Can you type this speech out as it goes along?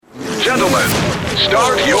gentlemen,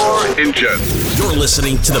 start your engines. You're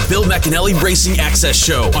listening to the Bill McAnally Racing Access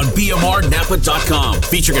Show on BMRNAPA.com,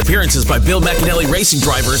 featuring appearances by Bill McAnally racing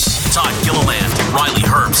drivers Todd Gilliland, Riley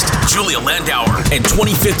Herbst, Julia Landauer, and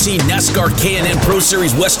 2015 NASCAR K&N Pro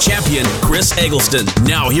Series West champion Chris Eggleston.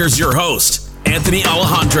 Now here's your host, Anthony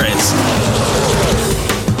Alejandrez.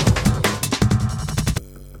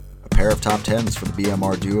 A pair of top tens for the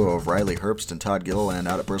BMR duo of Riley Herbst and Todd Gilliland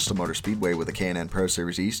out at Bristol Motor Speedway with the K&N Pro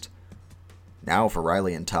Series East. Now for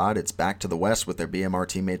Riley and Todd, it's back to the west with their BMR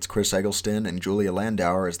teammates Chris Eggleston and Julia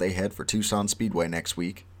Landauer as they head for Tucson Speedway next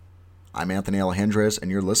week. I'm Anthony Alejandrez,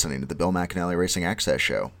 and you're listening to the Bill McAnally Racing Access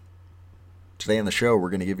Show. Today on the show,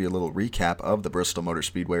 we're going to give you a little recap of the Bristol Motor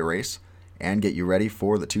Speedway race and get you ready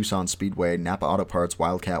for the Tucson Speedway NAPA Auto Parts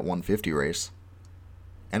Wildcat 150 race.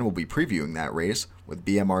 And we'll be previewing that race with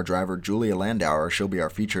BMR driver Julia Landauer. She'll be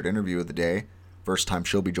our featured interview of the day. First time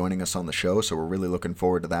she'll be joining us on the show, so we're really looking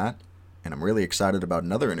forward to that. And I'm really excited about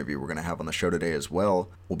another interview we're going to have on the show today as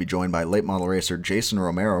well. We'll be joined by late model racer Jason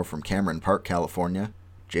Romero from Cameron Park, California.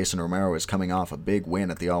 Jason Romero is coming off a big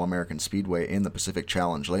win at the All American Speedway in the Pacific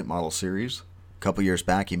Challenge Late Model Series. A couple years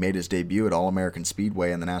back, he made his debut at All American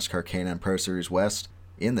Speedway in the NASCAR K&N Pro Series West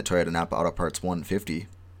in the Toyota NAPA Auto Parts 150.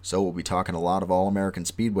 So we'll be talking a lot of All American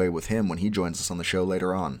Speedway with him when he joins us on the show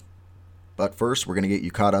later on. But first, we're going to get you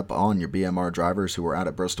caught up on your BMR drivers who were out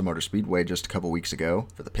at Bristol Motor Speedway just a couple weeks ago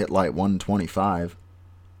for the Pit Light 125,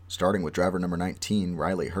 starting with driver number 19,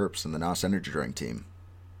 Riley Herbst in the NOS Energy Drink team.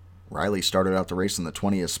 Riley started out the race in the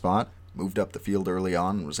 20th spot, moved up the field early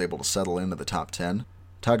on, and was able to settle into the top 10.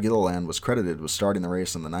 Todd Gilliland was credited with starting the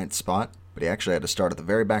race in the 9th spot, but he actually had to start at the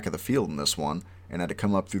very back of the field in this one and had to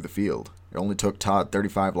come up through the field. It only took Todd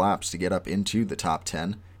 35 laps to get up into the top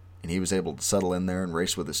 10, and he was able to settle in there and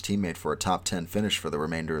race with his teammate for a top 10 finish for the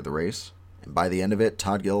remainder of the race. And by the end of it,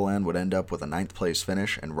 Todd Gilliland would end up with a 9th place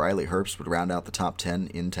finish, and Riley Herbst would round out the top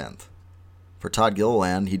 10 in 10th. For Todd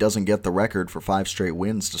Gilliland, he doesn't get the record for 5 straight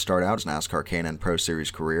wins to start out his NASCAR K&N Pro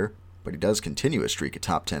Series career, but he does continue a streak of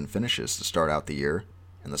top 10 finishes to start out the year,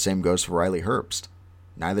 and the same goes for Riley Herbst.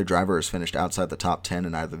 Neither driver has finished outside the top 10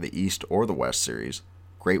 in either the East or the West Series.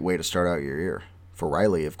 Great way to start out your year. For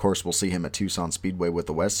Riley, of course, we'll see him at Tucson Speedway with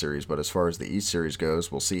the West Series, but as far as the East Series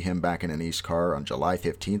goes, we'll see him back in an East car on July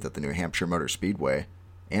 15th at the New Hampshire Motor Speedway.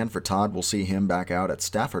 And for Todd, we'll see him back out at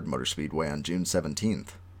Stafford Motor Speedway on June 17th.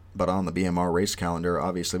 But on the BMR race calendar,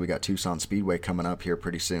 obviously we got Tucson Speedway coming up here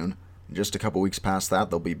pretty soon. And just a couple weeks past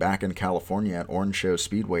that, they'll be back in California at Orange Show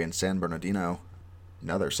Speedway in San Bernardino.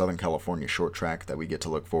 Another Southern California short track that we get to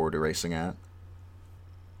look forward to racing at.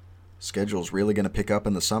 Schedule's really going to pick up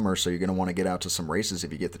in the summer, so you're going to want to get out to some races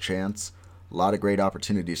if you get the chance. A lot of great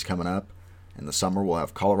opportunities coming up. In the summer, we'll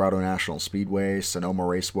have Colorado National Speedway, Sonoma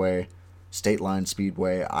Raceway, State Line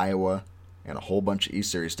Speedway, Iowa, and a whole bunch of East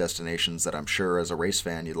Series destinations that I'm sure as a race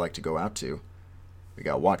fan you'd like to go out to. We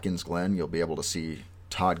got Watkins Glen. You'll be able to see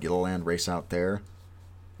Todd Gilliland race out there.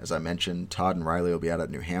 As I mentioned, Todd and Riley will be out at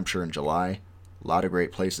New Hampshire in July. A lot of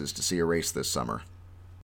great places to see a race this summer.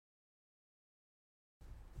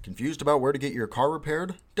 Confused about where to get your car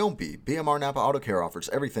repaired? Don't be. BMR NAPA Auto Care offers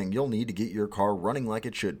everything you'll need to get your car running like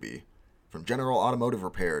it should be. From general automotive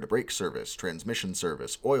repair to brake service, transmission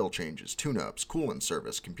service, oil changes, tune-ups, coolant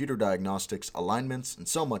service, computer diagnostics, alignments, and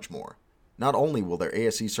so much more. Not only will their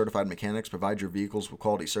ASE certified mechanics provide your vehicles with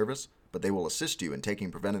quality service, but they will assist you in taking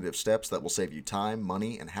preventative steps that will save you time,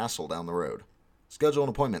 money, and hassle down the road. Schedule an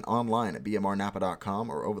appointment online at bmrnapa.com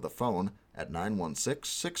or over the phone at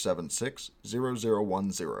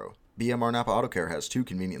 916-676-0010. BMR NAPA Auto Care has 2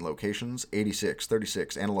 convenient locations,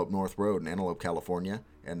 8636 Antelope North Road in Antelope, California,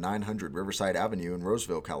 and 900 Riverside Avenue in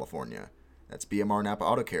Roseville, California. That's BMR NAPA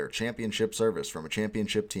Auto Care, championship service from a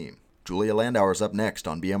championship team. Julia Landauer is up next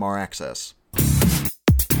on BMR Access.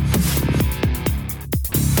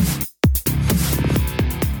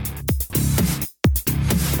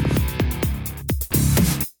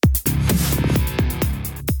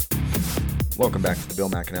 Welcome back to the Bill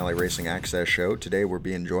McAnally Racing Access Show. Today we're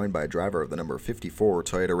being joined by a driver of the number 54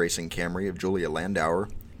 Toyota Racing Camry of Julia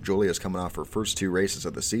Landauer. Julia is coming off her first 2 races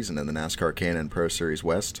of the season in the NASCAR K&N Pro Series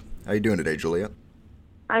West. How you doing today, Julia?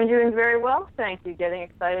 I'm doing very well, thank you. Getting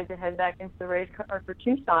excited to head back into the race car for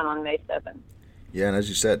Tucson on May 7th. Yeah, and as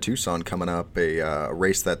you said, Tucson coming up, a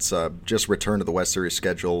race that's just returned to the West Series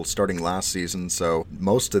schedule starting last season, so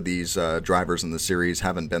most of these drivers in the series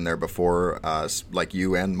haven't been there before, like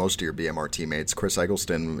you and most of your BMR teammates. Chris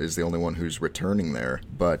Eggleston is the only one who's returning there.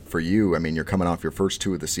 But for you, I mean, you're coming off your first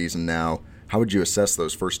 2 of the season now. How would you assess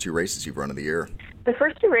those first 2 races you've run of the year? The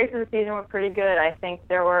first 2 races of the season were pretty good. I think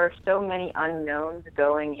there were so many unknowns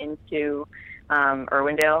going into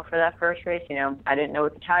Irwindale for that first race. I didn't know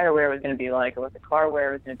what the tire wear was going to be like or what the car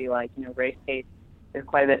wear was going to be like. Race pace is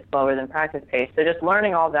quite a bit slower than practice pace. So just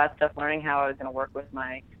learning all that stuff, learning how I was going to work with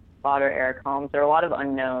my spotter, Eric Holmes, there are a lot of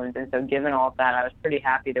unknowns. And so given all of that, I was pretty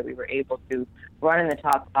happy that we were able to run in the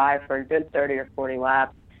top 5 for a good 30 or 40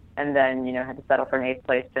 laps. And then, had to settle for an 8th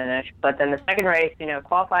place finish. But then the second race,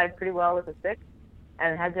 qualified pretty well with a 6th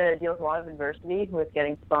and had to deal with a lot of adversity with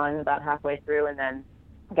getting spun about halfway through and then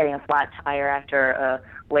getting a flat tire after a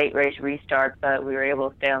late race restart. But we were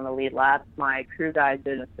able to stay on the lead lap. My crew guys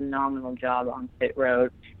did a phenomenal job on pit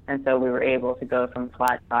road. And so we were able to go from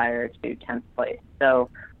flat tire to 10th place. So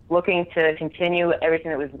looking to continue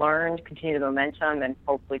everything that we've learned, continue the momentum, and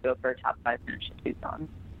hopefully go for a top 5 finish at Tucson.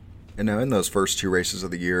 And now in those first 2 races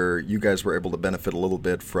of the year, you guys were able to benefit a little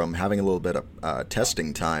bit from having a little bit of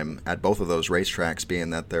testing time at both of those racetracks, being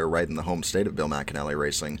that they're right in the home state of Bill McAnally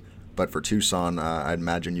Racing. But for Tucson, I'd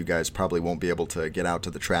imagine you guys probably won't be able to get out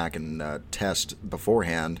to the track and test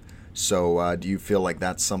beforehand. So do you feel like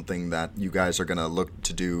that's something that you guys are going to look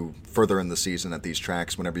to do further in the season at these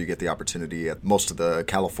tracks whenever you get the opportunity? At most of the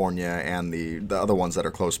California and the other ones that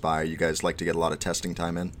are close by, you guys like to get a lot of testing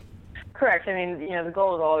time in? Correct. I mean, the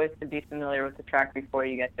goal is always to be familiar with the track before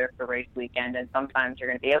you get there for race weekend, and sometimes you're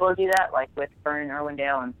going to be able to do that, like with Fern and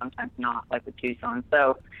Irwindale, and sometimes not, like with Tucson.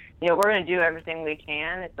 So, we're going to do everything we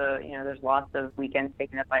can. It's there's lots of weekends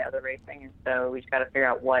taken up by other racing, and so we just got to figure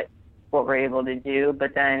out what we're able to do.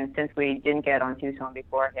 But then, since we didn't get on Tucson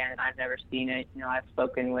beforehand, I've never seen it. I've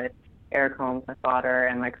spoken with Eric Holmes, my spotter,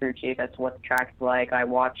 and my crew chief as to what the track's like. I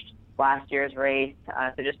watched last year's race,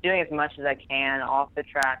 so just doing as much as I can off the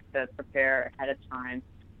track to prepare ahead of time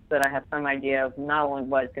so that I have some idea of not only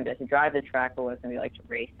what it's going to be to drive the track, but what it's going to be like to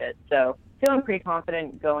race it. So feeling pretty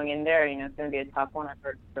confident going in there. It's going to be a tough one. I've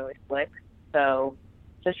heard it's really slick. So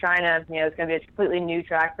just trying to, it's going to be a completely new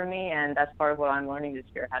track for me, and that's part of what I'm learning this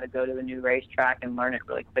year, how to go to a new racetrack and learn it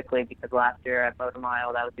really quickly, because last year at Motor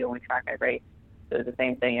Mile, that was the only track I raced. So it was the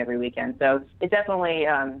same thing every weekend. So it's definitely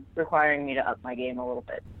requiring me to up my game a little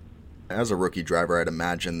bit. As a rookie driver, I'd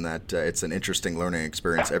imagine that it's an interesting learning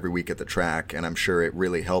experience every week at the track, and I'm sure it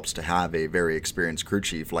really helps to have a very experienced crew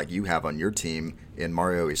chief like you have on your team in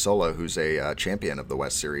Mario Isola, who's a champion of the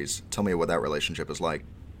West Series. Tell me what that relationship is like.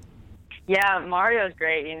 Yeah, Mario's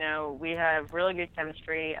great. We have really good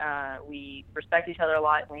chemistry. We respect each other a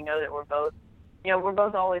lot. We know that we're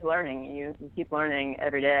both always learning. You keep learning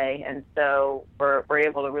every day, and so we're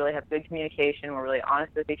able to really have good communication. We're really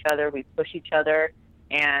honest with each other. We push each other,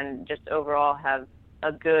 and just overall have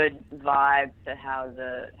a good vibe to how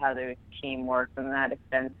the team works, and that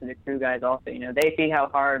extends to the crew guys also. They see how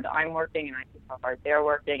hard I'm working, and I see how hard they're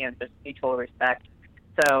working, and just mutual respect.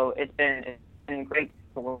 So it's been great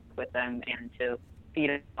to work with them and to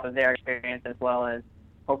feed off of their experience, as well as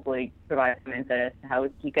hopefully provide some insight as to how we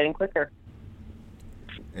keep getting quicker.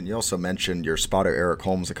 And you also mentioned your spotter, Eric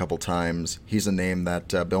Holmes, a couple times. He's a name that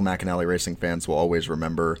Bill McAnally Racing fans will always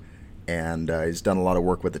remember. And he's done a lot of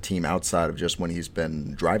work with the team outside of just when he's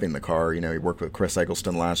been driving the car. He worked with Chris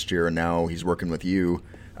Eggleston last year, and now he's working with you.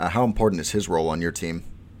 How important is his role on your team?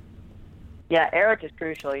 Yeah, Eric is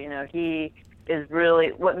crucial. He is really,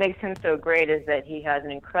 what makes him so great is that he has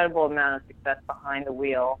an incredible amount of success behind the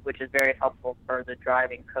wheel, which is very helpful for the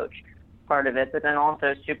driving coach part of it, but then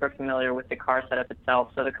also super familiar with the car setup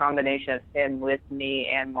itself. So the combination of him with me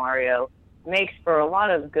and Mario makes for a lot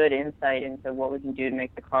of good insight into what we can do to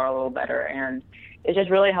make the car a little better, and it's just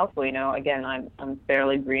really helpful. Again, I'm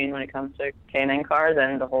fairly green when it comes to K&N cars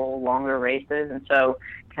and the whole longer races, and so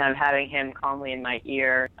kind of having him calmly in my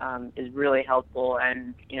ear is really helpful,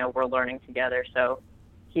 and we're learning together. So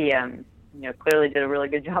he clearly did a really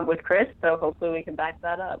good job with Chris, so hopefully we can back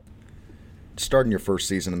that up. Starting your first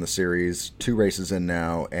season in the series, 2 races in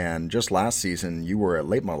now, and just last season you were a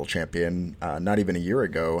late model champion, not even a year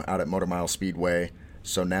ago, out at Motor Mile Speedway.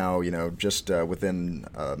 So now, just within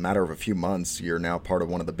a matter of a few months, you're now part of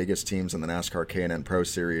one of the biggest teams in the NASCAR K&N Pro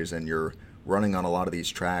Series, and you're running on a lot of these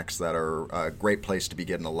tracks that are a great place to be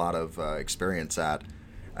getting a lot of experience at.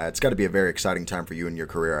 It's got to be a very exciting time for you in your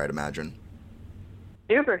career, I'd imagine.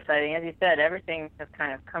 Super exciting. As you said, everything has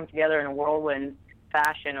kind of come together in a whirlwind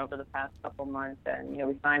fashion over the past couple months, and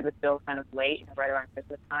we signed with Bill kind of late, right around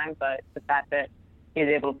Christmas time, but the fact that he was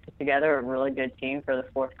able to put together a really good team for the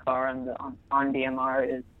 4th car on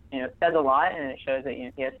BMR is says a lot, and it shows that he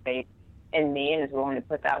has faith in me and is willing to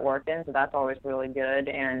put that work in, so that's always really good.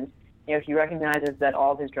 And he recognizes that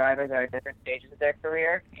all of his drivers are at different stages of their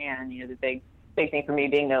career, and the big thing for me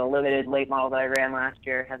being the limited late model that I ran last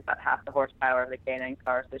year has about half the horsepower of the K&N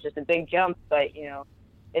car, so it's just a big jump, but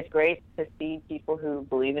it's great to see people who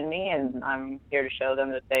believe in me, and I'm here to show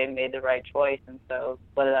them that they made the right choice. And so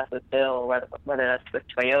whether that's with Bill, whether that's with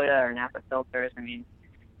Toyota or NAPA Filters, I mean,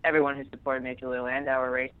 everyone who supported me at Julia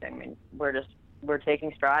Landauer Racing, I mean, we're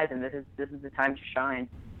taking strides, and this is the time to shine.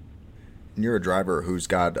 You're a driver who's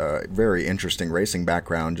got a very interesting racing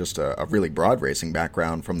background, just a really broad racing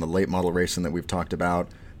background from the late model racing that we've talked about.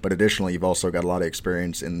 But additionally, you've also got a lot of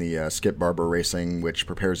experience in the skip barber racing, which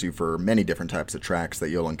prepares you for many different types of tracks that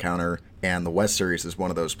you'll encounter. And the West Series is one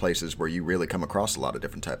of those places where you really come across a lot of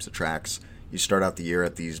different types of tracks. You start out the year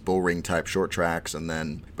at these bull ring type short tracks, and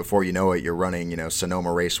then before you know it, you're running,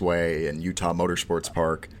 Sonoma Raceway and Utah Motorsports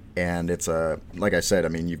Park. And it's like I said, I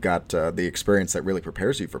mean, you've got the experience that really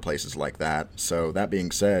prepares you for places like that. So that being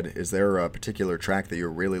said, is there a particular track that you're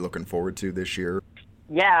really looking forward to this year?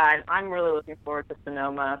 Yeah, I'm really looking forward to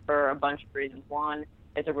Sonoma for a bunch of reasons. One,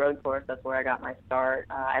 it's a road course. That's where I got my start.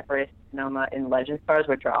 I've raced Sonoma in Legends cars,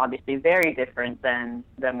 which are obviously very different than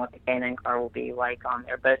what the K&N car will be like on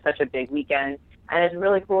there. But it's such a big weekend, and it's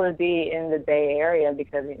really cool to be in the Bay Area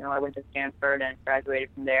because, I went to Stanford and graduated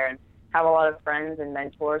from there and have a lot of friends and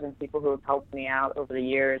mentors and people who have helped me out over the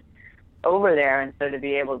years over there. And so to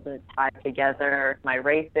be able to tie together my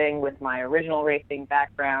racing with my original racing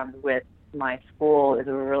background with my school is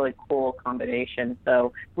a really cool combination.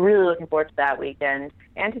 So really looking forward to that weekend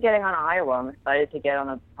and to getting on Iowa. I'm excited to get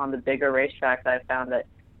on the bigger racetracks. I found that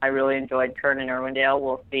I really enjoyed Kern and Irwindale.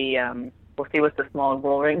 We'll see what the small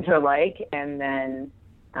bull rings are like, and then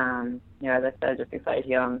as I said, just excited to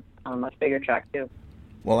get on a much bigger track too.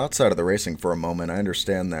 Well, outside of the racing for a moment, I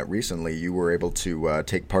understand that recently you were able to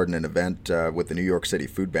take part in an event with the New York City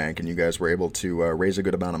Food Bank, and you guys were able to raise a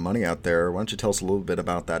good amount of money out there. Why don't you tell us a little bit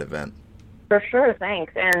about that event? For sure,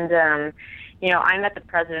 thanks. And, I met the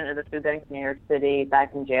president of the Food Bank of New York City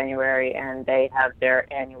back in January, and they have their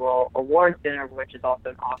annual awards dinner, which is also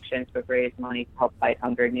an auction to raise money to help fight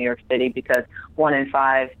hunger in New York City, because 1 in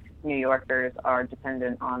 5 New Yorkers are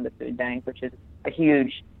dependent on the food bank, which is a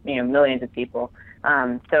huge, millions of people.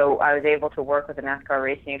 So I was able to work with the NASCAR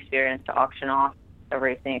Racing Experience to auction off a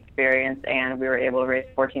racing experience, and we were able to raise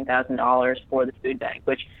 $14,000 for the food bank,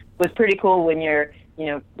 which was pretty cool when you're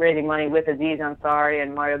raising money with Aziz Ansari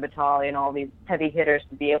and Mario Batali and all these heavy hitters.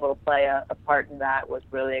 To be able to play a part in that was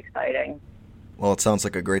really exciting. Well, it sounds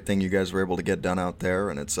like a great thing you guys were able to get done out there,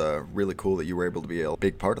 and it's really cool that you were able to be a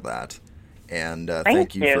big part of that. And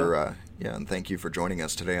thank you for joining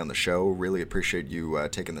us today on the show. Really appreciate you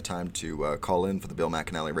taking the time to call in for the Bill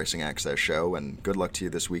McAnally Racing Access show, and good luck to you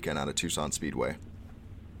this weekend out at Tucson Speedway.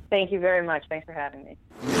 Thank you very much. Thanks for having me.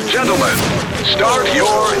 Gentlemen, start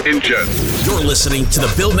your engine. You're listening to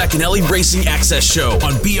the Bill McAnally Racing Access Show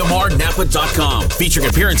on BMRNAPA.com, featuring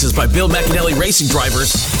appearances by Bill McAnally Racing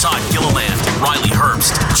drivers Todd Gilliland, Riley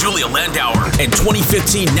Herbst, Julia Landauer, and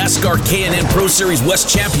 2015 NASCAR K&N Pro Series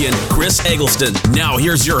West champion Chris Eggleston. Now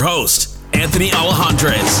here's your host, Anthony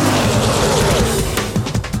Alejandrez.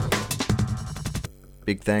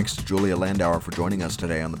 Big thanks to Julia Landauer for joining us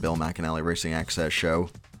today on the Bill McAnally Racing Access Show.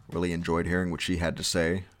 Really enjoyed hearing what she had to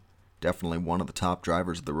say. Definitely one of the top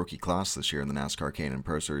drivers of the rookie class this year in the NASCAR K&N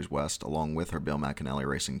Pro Series West, along with her Bill McAnally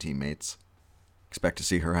Racing teammates. Expect to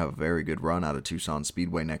see her have a very good run out of Tucson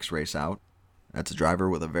Speedway next race out. That's a driver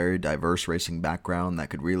with a very diverse racing background that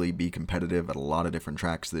could really be competitive at a lot of different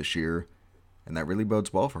tracks this year, and that really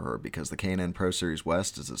bodes well for her because the K&N Pro Series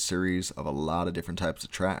West is a series of a lot of different types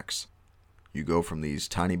of tracks. You go from these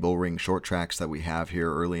tiny bull ring short tracks that we have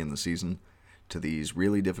here early in the season to these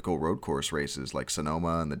really difficult road course races like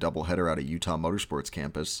Sonoma and the doubleheader out of Utah Motorsports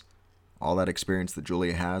Campus. All that experience that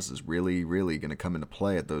Julia has is really, really going to come into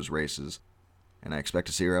play at those races, and I expect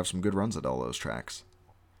to see her have some good runs at all those tracks.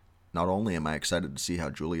 Not only am I excited to see how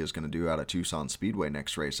Julia is going to do out at Tucson Speedway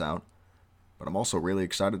next race out, but I'm also really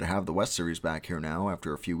excited to have the West Series back here now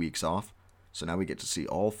after a few weeks off, so now we get to see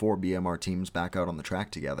all 4 BMR teams back out on the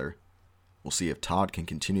track together. We'll see if Todd can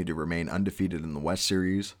continue to remain undefeated in the West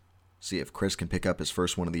Series, see if Chris can pick up his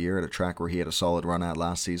first one of the year at a track where he had a solid run at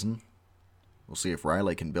last season. We'll see if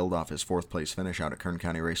Riley can build off his 4th place finish out at Kern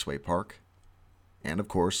County Raceway Park. And of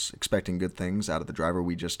course, expecting good things out of the driver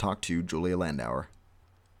we just talked to, Julia Landauer.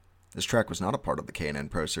 This track was not a part of the K&N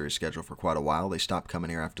Pro Series schedule for quite a while. They stopped coming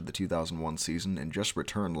here after the 2001 season and just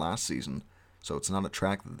returned last season, so it's not a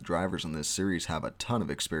track that the drivers in this series have a ton of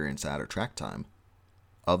experience at or track time.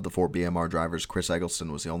 Of the 4 BMR drivers, Chris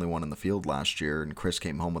Eggleston was the only one in the field last year, and Chris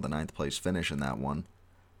came home with a 9th place finish in that one.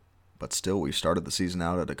 But still, we started the season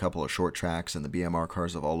out at a couple of short tracks, and the BMR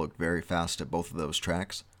cars have all looked very fast at both of those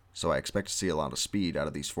tracks, so I expect to see a lot of speed out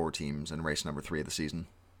of these 4 teams in race number 3 of the season.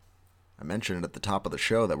 I mentioned at the top of the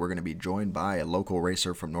show that we're going to be joined by a local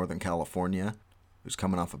racer from Northern California. who's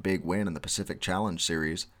coming off a big win in the Pacific Challenge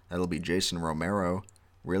Series. That'll be Jason Romero.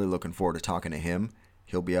 Really looking forward to talking to him.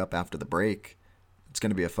 He'll be up after the break. It's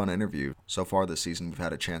going to be a fun interview. So far this season, we've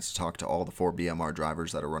had a chance to talk to all the 4 BMR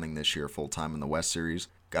drivers that are running this year full-time in the West Series.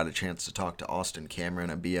 Got a chance to talk to Austin Cameron,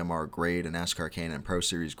 a BMR great, a NASCAR Career Pro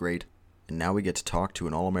Series great. And now we get to talk to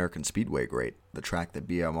an All American Speedway great, the track that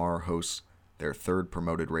BMR hosts their 3rd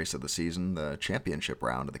promoted race of the season, the championship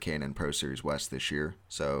round of the Career Pro Series West this year.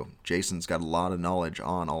 So Jason's got a lot of knowledge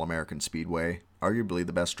on All American Speedway. Arguably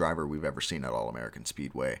the best driver we've ever seen at All American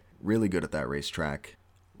Speedway. Really good at that racetrack.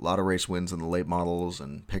 A lot of race wins in the late models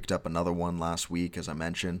and picked up another one last week, as I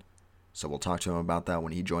mentioned. So we'll talk to him about that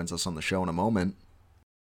when he joins us on the show in a moment.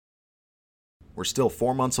 We're still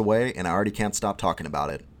 4 months away, and I already can't stop talking about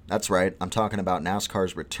it. That's right, I'm talking about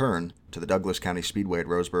NASCAR's return to the Douglas County Speedway at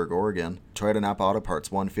Roseburg, Oregon. Toyota NAPA Auto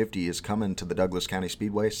Parts 150 is coming to the Douglas County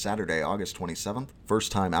Speedway Saturday, August 27th.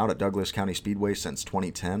 First time out at Douglas County Speedway since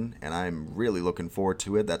 2010, and I'm really looking forward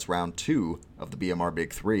to it. That's round 2 of the BMR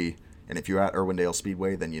Big 3. And if you're at Irwindale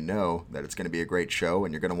Speedway, then you know that it's going to be a great show,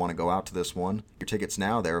 and you're going to want to go out to this one. Your tickets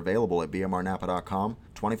now, they're available at bmrnapa.com.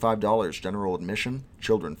 $25 general admission.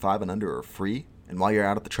 Children 5 and under are free. And while you're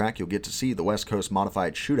out at the track, you'll get to see the West Coast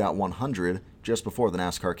Modified Shootout 100 just before the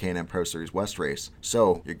NASCAR Career Pro Series West race.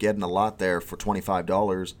 So you're getting a lot there for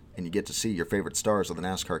 $25, and you get to see your favorite stars of the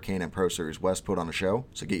NASCAR Career Pro Series West put on a show.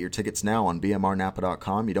 So get your tickets now on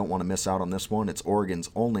bmrnapa.com. You don't want to miss out on this one. It's Oregon's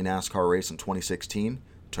only NASCAR race in 2016.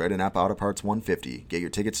 Toyota NAPA Auto Parts 150. Get your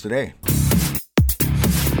tickets today.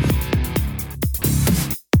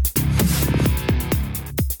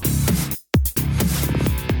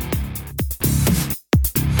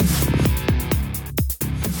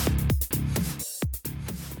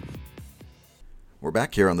 We're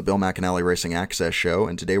back here on the Bill McAnally Racing Access Show,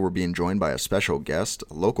 and today we're being joined by a special guest,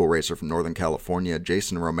 a local racer from Northern California,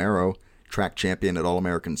 Jason Romero, track champion at All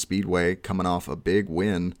American Speedway, coming off a big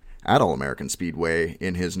win at All American Speedway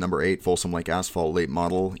in his number 8 Folsom Lake Asphalt late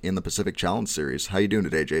model in the Pacific Challenge Series. How you doing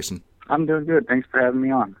today, Jason? I'm doing good. Thanks for having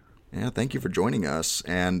me on. Yeah, thank you for joining us.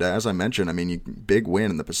 And as I mentioned, I mean, big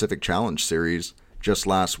win in the Pacific Challenge Series just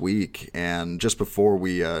last week, and just before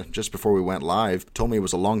we went live, told me it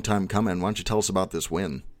was a long time coming. Why don't you tell us about this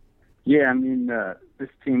win? Yeah, I mean, this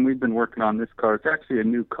team, we've been working on this car. It's actually a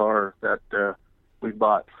new car that we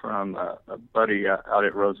bought from a buddy out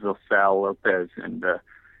at Roseville, Sal Lopez, and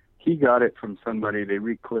he got it from somebody. They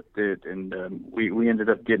reclipped it, and we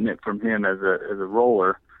ended up getting it from him as a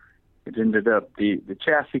roller. It ended up, the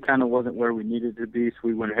chassis kind of wasn't where we needed it to be, so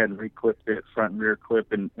we went ahead and reclipped it, front and rear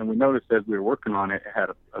clip, and we noticed as we were working on it, it had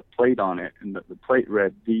a plate on it, and the plate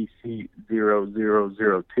read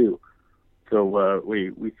DC0002. So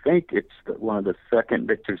we think it's one of the second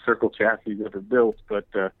Victory Circle chassis ever built, but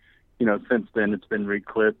since then it's been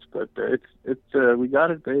reclipped. But we got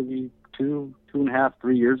it maybe 2.5,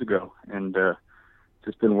 3 years ago, and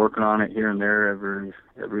just been working on it here and there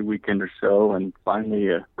every weekend or so, and finally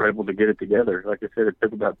we're able to get it together. Like I said, it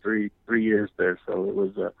took about three years there, so it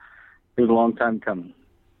was a long time coming.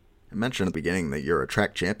 I mentioned at the beginning that you're a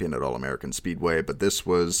track champion at All American Speedway, but this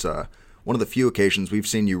was one of the few occasions we've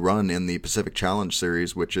seen you run in the Pacific Challenge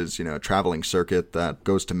Series, which is a traveling circuit that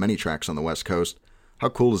goes to many tracks on the West Coast. How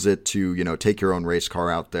cool is it to, take your own race car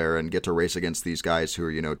out there and get to race against these guys who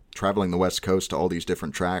are, traveling the West Coast to all these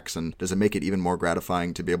different tracks? And does it make it even more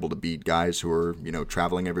gratifying to be able to beat guys who are,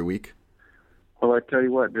 traveling every week? Well, I tell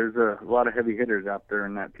you what, there's a lot of heavy hitters out there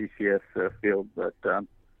in that PCS field, but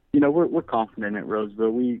we're confident at Roseville.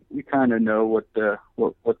 We kind of know what the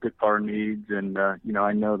car needs, and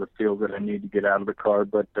I know the field that I need to get out of the car.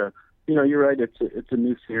 But you're right, it's a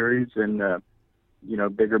new series, and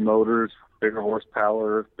bigger motors, bigger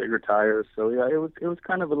horsepower, bigger tires. So yeah, it was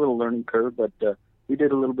kind of a little learning curve, but we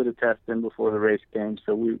did a little bit of testing before the race came,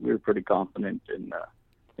 so we were pretty confident in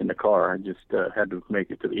the car. I just had to make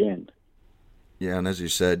it to the end. Yeah, and as you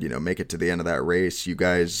said, make it to the end of that race. You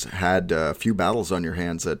guys had a few battles on your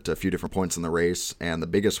hands at a few different points in the race, and the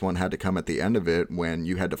biggest one had to come at the end of it when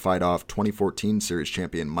you had to fight off 2014 Series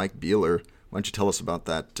champion Mike Beeler. Why don't you tell us about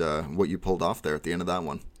that, what you pulled off there at the end of that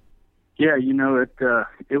one? Yeah,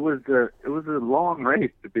 it was a long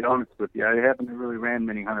race, to be honest with you. I haven't really ran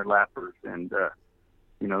many 100-lappers, and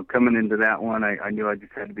coming into that one, I knew I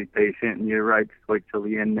just had to be patient. And you're right, just wait till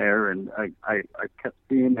the end there. And I kept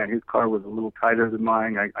seeing that his car was a little tighter than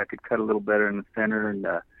mine. I could cut a little better in the center, and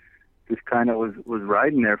just kind of was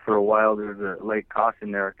riding there for a while. There was a late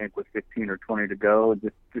caution there, I think, with 15 or 20 to go.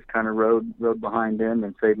 And just kind of rode behind him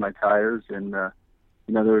and saved my tires, and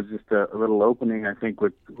there was just a little opening, I think,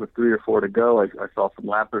 with 3 or 4 to go. I saw some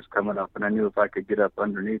lappers coming up, and I knew if I could get up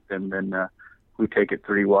underneath them, then we take it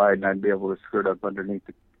 3 wide, and I'd be able to skirt up underneath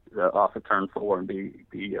off of turn 4 and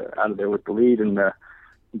be out of there with the lead. And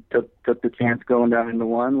took the chance going down into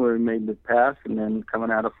 1 where we made the pass, and then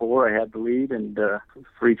coming out of 4, I had the lead, and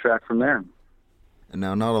free track from there. And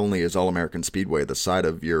now, not only is All American Speedway the site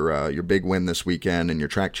of your big win this weekend and your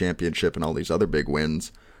track championship and all these other big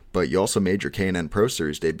wins, but you also made your K&N Pro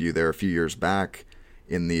Series debut there a few years back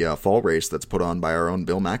in the fall race that's put on by our own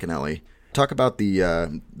Bill McAnally. Talk about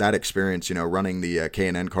that experience, running the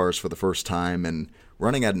K&N cars for the first time and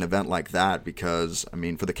running at an event like that, because, I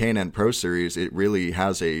mean, for the K&N Pro Series, it really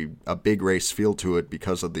has a big race feel to it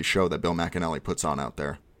because of the show that Bill McAnally puts on out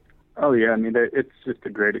there. Oh, yeah. I mean, it's just a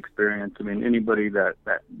great experience. I mean, anybody that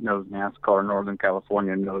knows NASCAR in Northern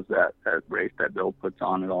California knows that race that Bill puts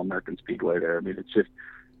on at All American Speedway there. I mean, it's just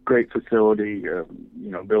great facility.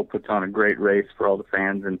 Bill puts on a great race for all the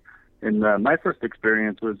fans. And my first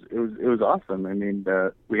experience was awesome. I mean,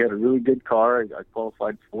 we had a really good car. I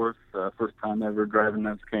qualified 4th, first time ever driving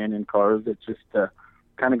those K&N cars. It just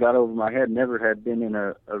kind of got over my head. Never had been in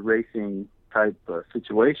a racing type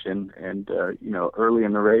situation. And, early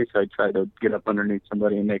in the race, I tried to get up underneath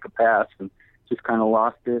somebody and make a pass and just kind of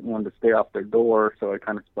lost it and wanted to stay off their door. So I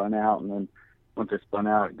kind of spun out, and then once I spun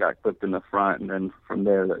out, it got clipped in the front. And then from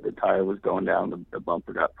there, the tire was going down. The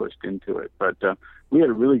bumper got pushed into it. But we had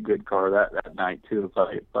a really good car that night, too.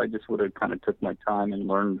 If I just would have kind of took my time and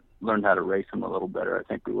learned how to race them a little better, I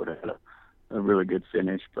think we would have had a really good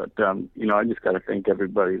finish. But, I just got to thank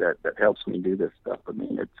everybody that helps me do this stuff. I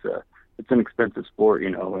mean, it's an expensive sport,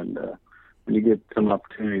 and when you get some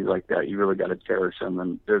opportunities like that, you really got to cherish them.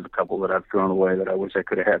 And there's a couple that I've thrown away that I wish I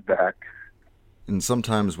could have had back. And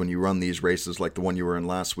sometimes when you run these races like the one you were in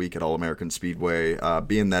last week at All American Speedway,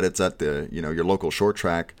 being that it's at the your local short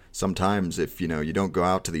track, sometimes if you don't go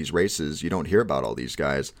out to these races, you don't hear about all these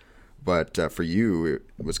guys. But for you,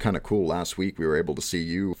 it was kind of cool. Last week, we were able to see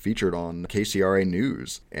you featured on KCRA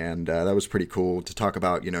News, and that was pretty cool to talk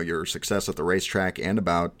about, your success at the racetrack and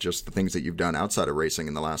about just the things that you've done outside of racing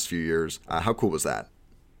in the last few years. How cool was that?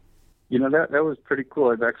 That was pretty cool.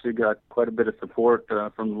 I've actually got quite a bit of support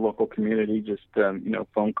from the local community, just,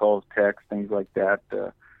 phone calls, texts, things like that.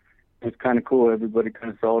 It's kind of cool. Everybody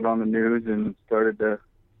kind of saw it on the news and started to,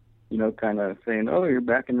 kind of saying, oh, you're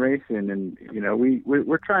back in racing. And,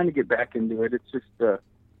 we're trying to get back into it. It's just,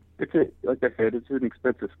 like I said, it's an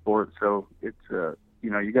expensive sport. So it's,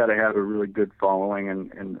 you got to have a really good following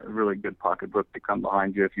and a really good pocketbook to come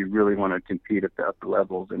behind you if you really want to compete at the upper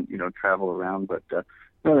levels and, travel around. But,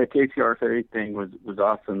 the KCR Ferry thing was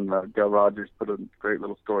awesome. Dale Rogers put a great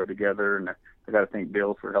little story together, and I got to thank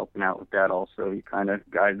Bill for helping out with that also. He kind of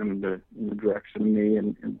guided them in the direction of me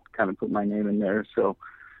and kind of put my name in there. So,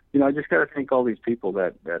 I just got to thank all these people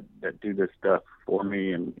that do this stuff for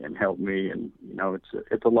me and help me. And,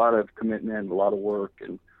 it's a lot of commitment, a lot of work,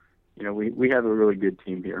 and, we have a really good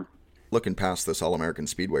team here. Looking past this All American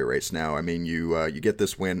Speedway race now, I mean, you get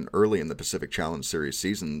this win early in the Pacific Challenge Series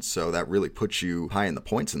season, so that really puts you high in the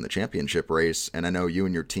points in the championship race. And I know you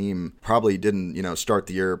and your team probably didn't, start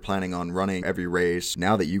the year planning on running every race.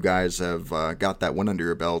 Now that you guys have got that win under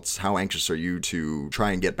your belts, how anxious are you to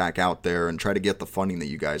try and get back out there and try to get the funding that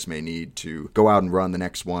you guys may need to go out and run the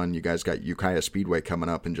next one? You guys got Ukiah Speedway coming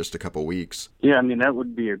up in just a couple weeks. Yeah, I mean, that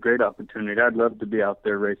would be a great opportunity. I'd love to be out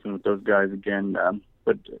there racing with those guys again.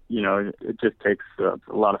 But, it just takes a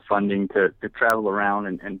lot of funding to travel around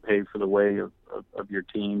and pay for the way of your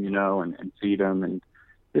team, and feed them. And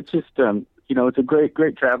it's just, it's a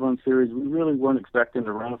great traveling series. We really weren't expecting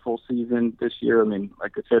to run a full season this year. I mean,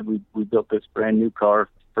 like I said, we built this brand new car,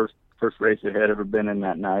 first race it had ever been in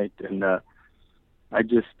that night. And I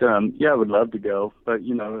just, I would love to go. But,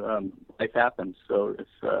 life happens. So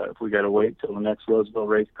if we got to wait till the next Roseville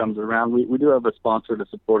race comes around, we do have a sponsor to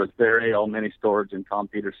support us there. All Mini Storage, and Tom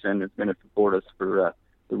Peterson is going to support us for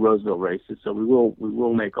the Roseville races. So we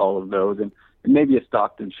will make all of those, and maybe a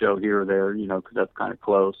Stockton show here or there, because that's kind of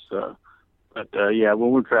close. But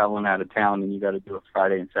when we're traveling out of town and you got to do a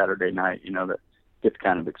Friday and Saturday night, that gets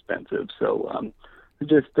kind of expensive. So we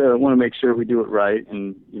just want to make sure we do it right,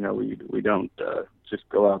 and we don't just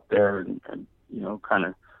go out there and kind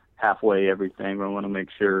of halfway everything. We want to make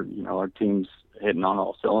sure, our team's hitting on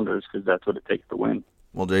all cylinders, because that's what it takes to win.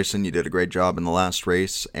 Well, Jason, you did a great job in the last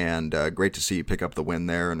race, and great to see you pick up the win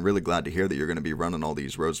there, and really glad to hear that you're going to be running all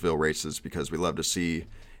these Roseville races, because we love to see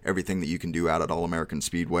everything that you can do out at All American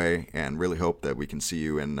Speedway, and really hope that we can see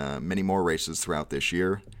you in many more races throughout this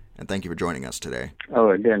year. And thank you for joining us today.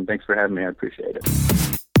 Oh, again, thanks for having me. I appreciate it.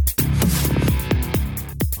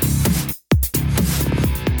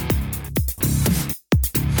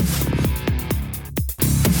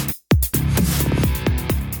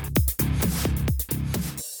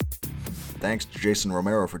 Thanks to Jason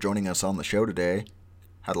Romero for joining us on the show today.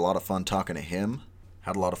 Had a lot of fun talking to him.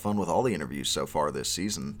 Had a lot of fun with all the interviews so far this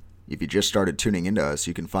season. If you just started tuning into us,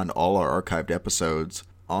 you can find all our archived episodes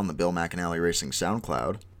on the Bill McAnally Racing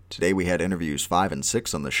SoundCloud. Today we had interviews 5 and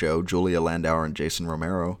 6 on the show, Julia Landauer and Jason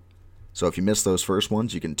Romero. So if you missed those first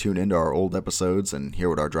ones, you can tune into our old episodes and hear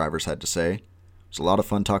what our drivers had to say. It was a lot of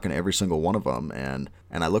fun talking to every single one of them, and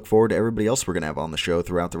I look forward to everybody else we're going to have on the show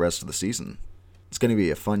throughout the rest of the season. It's going to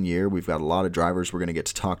be a fun year. We've got a lot of drivers we're going to get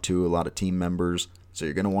to talk to, a lot of team members, so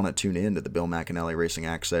you're going to want to tune in to the Bill McAnally Racing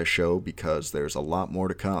Access show because there's a lot more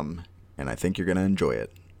to come, and I think you're going to enjoy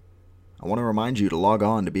it. I want to remind you to log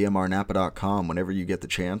on to bmrnapa.com whenever you get the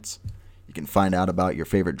chance. You can find out about your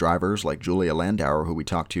favorite drivers like Julia Landauer, who we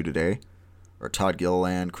talked to today, or Todd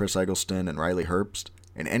Gilliland, Chris Eggleston, and Riley Herbst,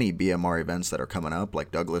 and any BMR events that are coming up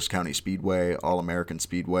like Douglas County Speedway, All American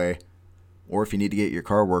Speedway. Or if you need to get your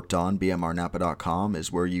car worked on, bmrnapa.com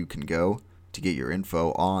is where you can go to get your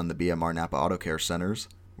info on the BMR NAPA Auto Care Centers,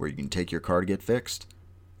 where you can take your car to get fixed.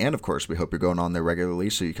 And of course, we hope you're going on there regularly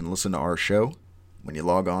so you can listen to our show. When you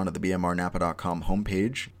log on to the bmrnapa.com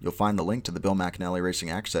homepage, you'll find the link to the Bill McAnally Racing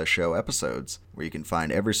Access show episodes, where you can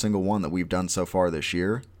find every single one that we've done so far this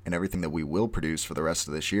year, and everything that we will produce for the rest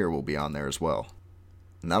of this year will be on there as well.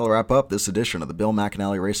 And that'll wrap up this edition of the Bill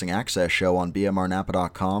McAnally Racing Access show on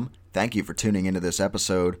bmrnapa.com. Thank you for tuning into this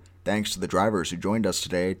episode. Thanks to the drivers who joined us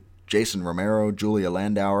today, Jason Romero, Julia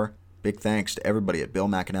Landauer. Big thanks to everybody at Bill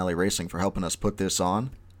McAnally Racing for helping us put this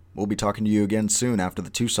on. We'll be talking to you again soon after the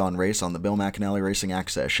Tucson race on the Bill McAnally Racing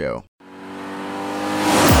Access show.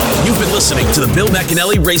 You've been listening to the Bill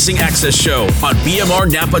McAnally Racing Access show on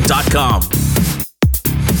bmrnapa.com.